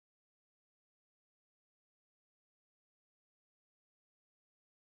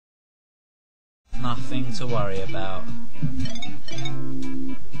nothing to worry about.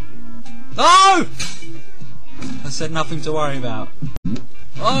 Oh! I said nothing to worry about.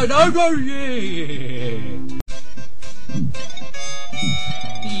 Oh no, yeah!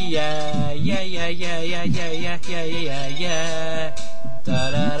 Yeah, yeah, yeah, yeah, yeah, yeah, yeah, yeah, yeah, yeah.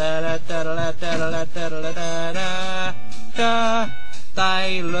 Da da da da da da da da da da da da.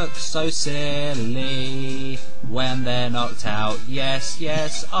 They look so silly when they're knocked out. Yes,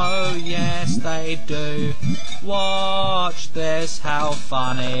 yes, oh yes, they do. Watch this, how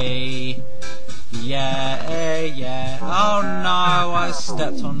funny. Yeah, yeah. Oh no, I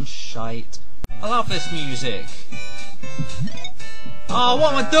stepped on shite. I love this music. Oh,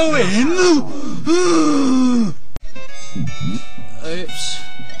 what am I doing? Oops.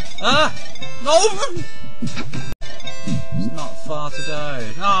 Ah! No! It's not far to go.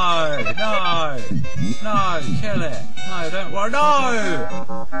 No! No! No! Kill it! No, don't worry.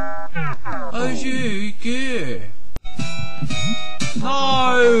 No! Oh, you good.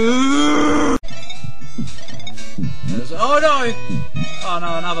 No! Oh no! Oh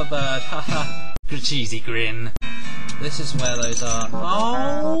no, another bird. Haha. Good cheesy grin. This is where those are.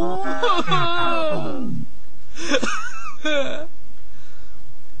 Oh!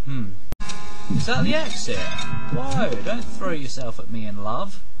 Is that the exit? Whoa, don't throw yourself at me in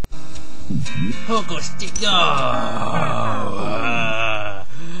love. Oh gosh,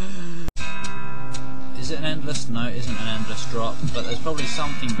 is it an endless? No, it isn't an endless drop, but there's probably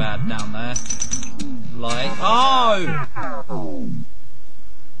something bad down there. Like, oh!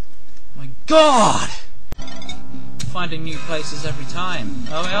 My God! Finding new places every time.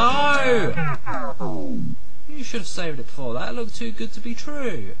 Oh! You should have saved it before. That looked too good to be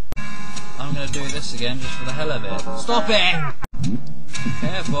true. I'm going to do this again just for the hell of it. Stop it!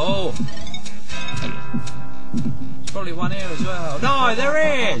 Careful! There's probably one here as well. No, there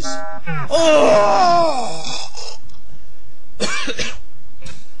is! Oh!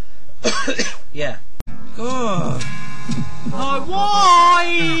 Yeah. Good. No,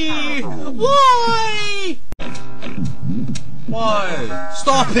 why? Why? Whoa!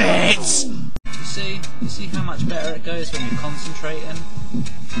 Stop it! You see how much better it goes when you're concentrating?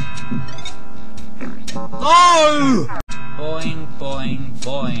 No! Boing, boing,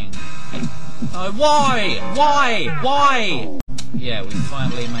 boing. Oh, why? Why? Why? Yeah, we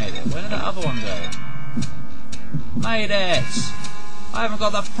finally made it. Where did that other one go? Made it! I haven't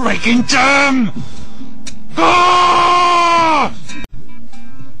got the freaking gem! Ah!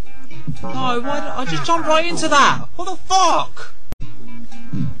 No, why did I just jumped right into that? What the fuck?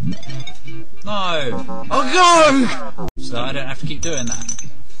 No. Oh, go! So I don't have to keep doing that.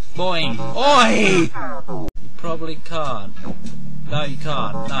 Boing. Oi! You probably can't. No, you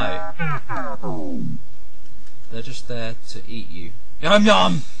can't. No. They're just there to eat you. Yum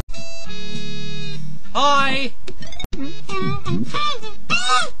yum! Hi!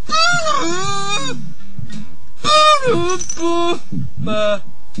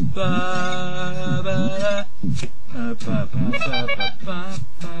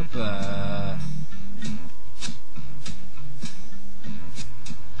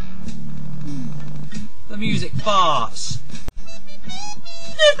 The music farts.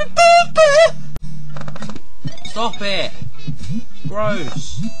 Stop it! It's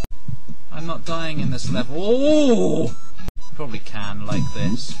gross. I'm not dying in this level. Oh! Probably can like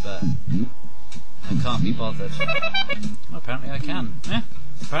this, but I can't be bothered. Well, apparently I can. Yeah,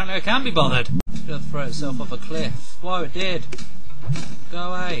 apparently I can be bothered. It's gonna throw itself off a cliff. Whoa, it did.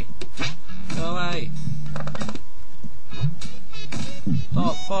 Go away. Go away.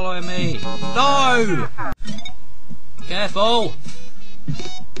 Stop following me. No! Careful!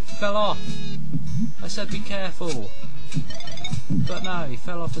 Fell off. I said be careful. But no, he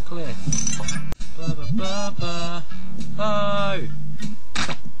fell off the cliff. Ba ba ba ba. No!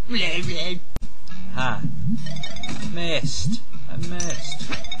 Ha! Missed! I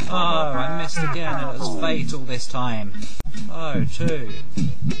missed! Oh, I missed again and it was fatal this time. Oh, two.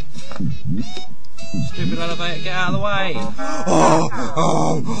 Stupid elevator, get out of the way!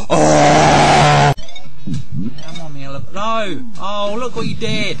 I'm on the elevator. No! Oh, look what you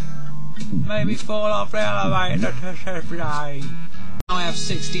did! Made me fall off the elevator to save life. Now I have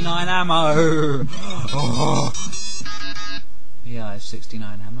 69 ammo! Oh. Yeah, I have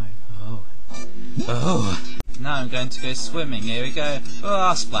 69 ammo. Oh. Oh. Now I'm going to go swimming. Here we go.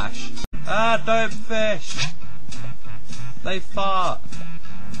 Ah, splash. Ah, don't fish! They fart.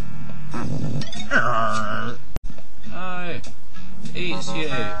 Oh. Eats you.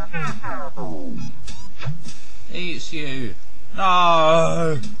 Eats you.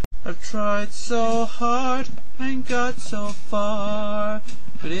 No! I tried so hard and got so far.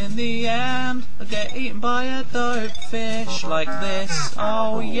 But in the end, I get eaten by a dope fish like this.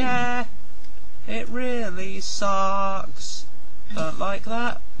 Oh yeah, it really sucks. Don't like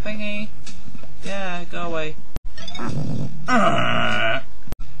that thingy. Yeah, go away.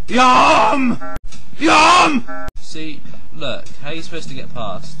 Yum! Yum! See, look, how are you supposed to get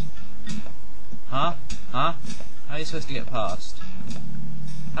past? Huh? Huh? How are you supposed to get past?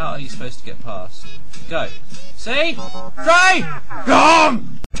 How are you supposed to get past? Go. See? Try!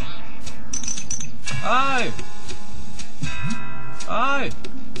 Yum! Oh! Oh!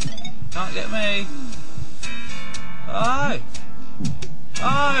 Can't get me. Oh!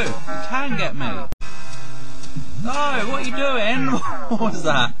 Oh! You can get me. No! What are you doing? What was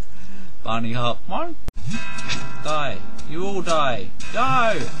that? Bunny hop. What? Die. You all die.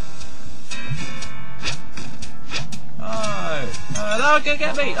 Go! Oh! No, they're gonna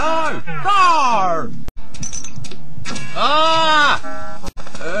get me! Oh! No! Ah!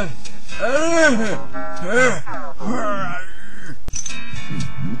 Oh!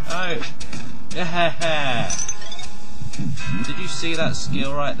 Yeah! Did you see that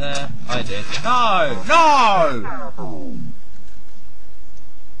skill right there? I did. No! No!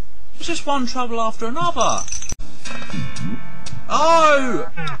 It's just one trouble after another. Oh!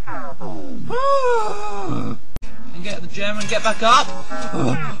 And get the gem and get back up.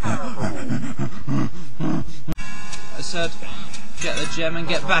 I said, get the gem and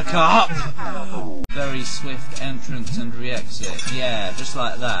get back up. Very swift entrance and re-exit. Yeah, just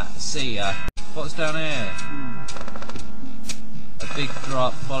like that. See ya. What's down here? A big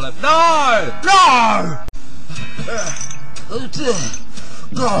drop followed. No! No!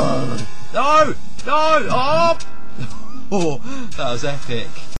 No! No! Oh! Oh, that was epic.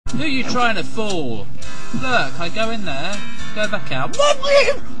 Who are you trying to fool? Look, I go in there, go back out.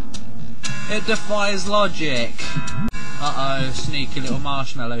 It defies logic. Uh-oh, sneaky little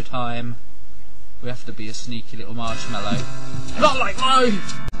marshmallow time. We have to be a sneaky little marshmallow. Not like me!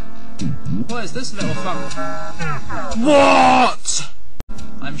 What is this little fun? What?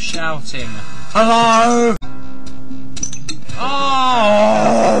 I'm shouting. Hello?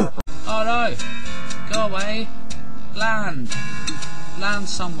 Oh! Oh no! Go away! Land! Land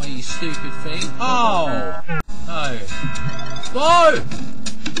somewhere, you stupid thing! Oh! No! Whoa!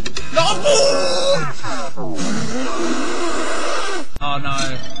 No! Oh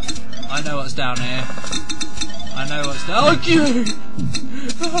no! I know what's down here. I know what's down. Oh, you!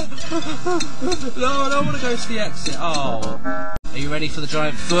 No, I don't want to go to the exit. Oh! Are you ready for the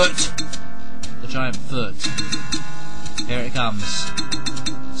giant foot? The giant foot. Here it comes.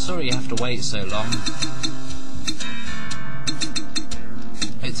 Sorry you have to wait so long.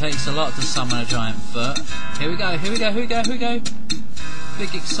 It takes a lot to summon a giant foot. Here we go, here we go, here we go, here we go.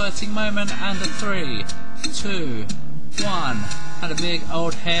 Big exciting moment and a 3, 2, 1. And a big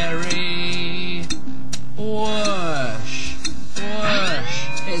old hairy whoosh. Whoosh.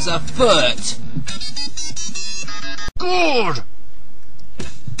 It's a foot. Good.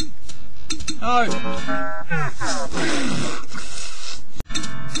 Oh.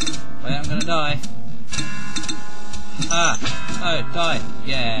 Wait, I'm gonna die. Ah. Oh, die.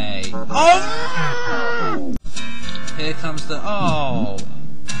 Yay. Oh! Here comes the... Oh.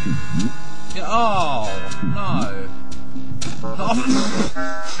 Yeah, oh. No. Oh.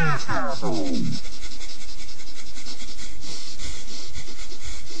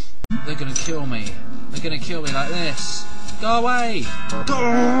 They're gonna kill me. They're gonna kill me like this. Go away! We're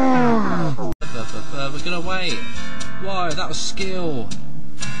gonna wait. Whoa, that was skill.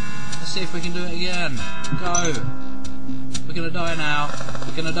 Let's see if we can do it again. Go. We're gonna die now.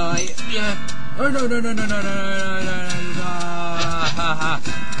 We're gonna die. Yeah. Oh no no no no no no no no no no.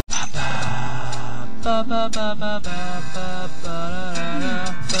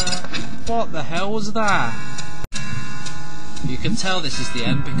 What the hell was that? You can tell this is the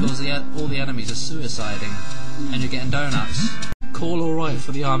end because all the enemies are suiciding and you're getting donuts. Call alright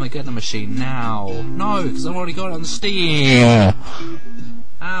for the Armageddon machine now. No, because I've already got it on Steam.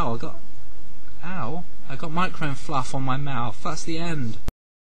 Ow, I got microphone fluff on my mouth. That's the end.